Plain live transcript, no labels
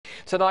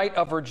Tonight,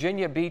 a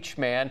Virginia Beach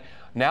man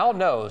now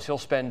knows he'll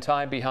spend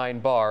time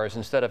behind bars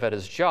instead of at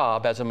his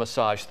job as a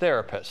massage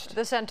therapist.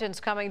 The sentence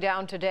coming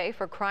down today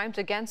for crimes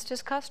against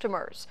his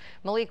customers.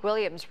 Malik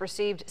Williams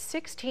received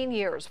 16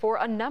 years for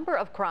a number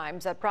of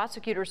crimes that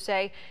prosecutors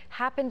say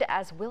happened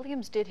as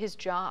Williams did his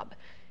job.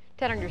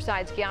 10 on your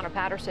side's Kiana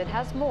Patterson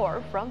has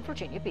more from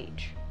Virginia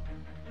Beach.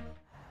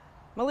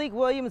 Malik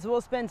Williams will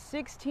spend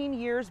 16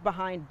 years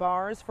behind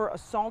bars for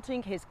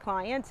assaulting his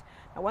client.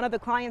 Now, one of the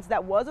clients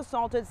that was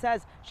assaulted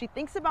says she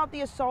thinks about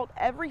the assault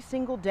every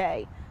single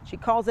day. She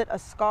calls it a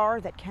scar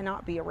that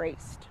cannot be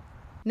erased.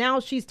 Now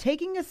she's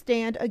taking a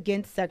stand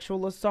against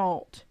sexual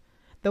assault.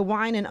 The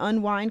wine and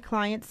unwind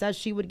client says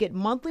she would get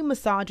monthly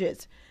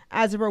massages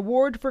as a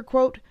reward for,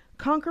 quote,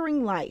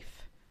 conquering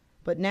life.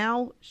 But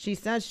now she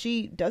says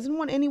she doesn't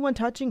want anyone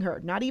touching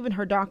her, not even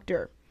her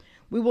doctor.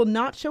 We will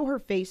not show her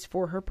face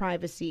for her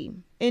privacy.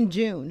 In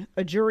June,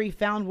 a jury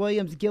found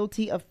Williams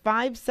guilty of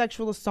 5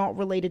 sexual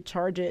assault-related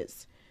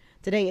charges.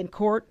 Today in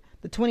court,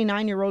 the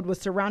 29-year-old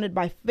was surrounded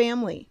by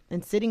family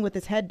and sitting with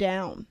his head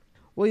down.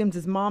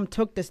 Williams' mom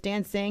took the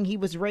stand saying he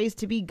was raised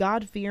to be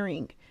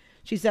God-fearing.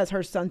 She says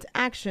her son's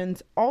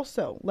actions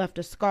also left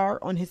a scar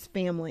on his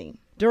family.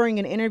 During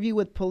an interview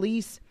with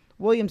police,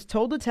 Williams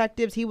told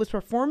detectives he was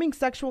performing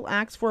sexual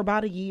acts for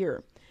about a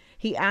year.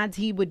 He adds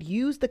he would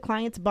use the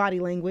client's body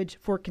language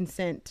for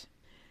consent.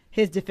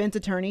 His defense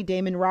attorney,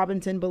 Damon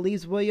Robinson,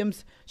 believes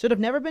Williams should have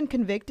never been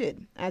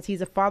convicted, as he's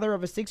a father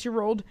of a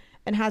 6-year-old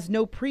and has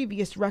no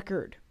previous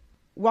record.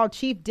 While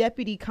Chief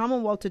Deputy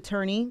Commonwealth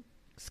Attorney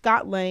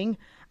Scott Lang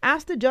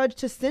asked the judge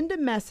to send a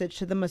message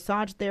to the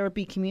massage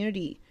therapy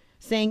community,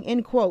 saying,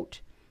 end quote,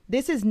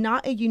 "This is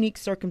not a unique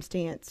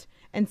circumstance,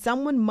 and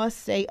someone must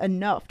say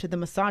enough to the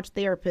massage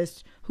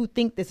therapists who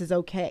think this is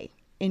okay,"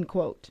 end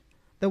quote.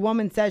 The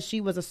woman says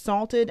she was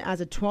assaulted as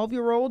a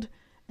 12-year-old,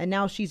 and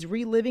now she's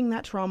reliving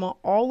that trauma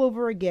all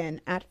over again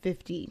at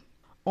 50.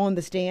 On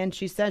the stand,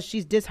 she says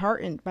she's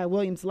disheartened by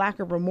Williams' lack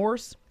of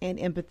remorse and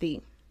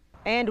empathy.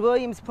 And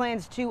Williams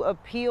plans to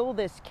appeal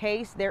this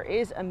case. There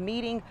is a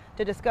meeting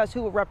to discuss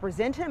who will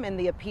represent him in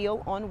the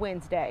appeal on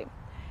Wednesday.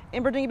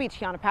 In Virginia Beach,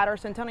 Kiana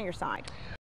Patterson, 10 on your side.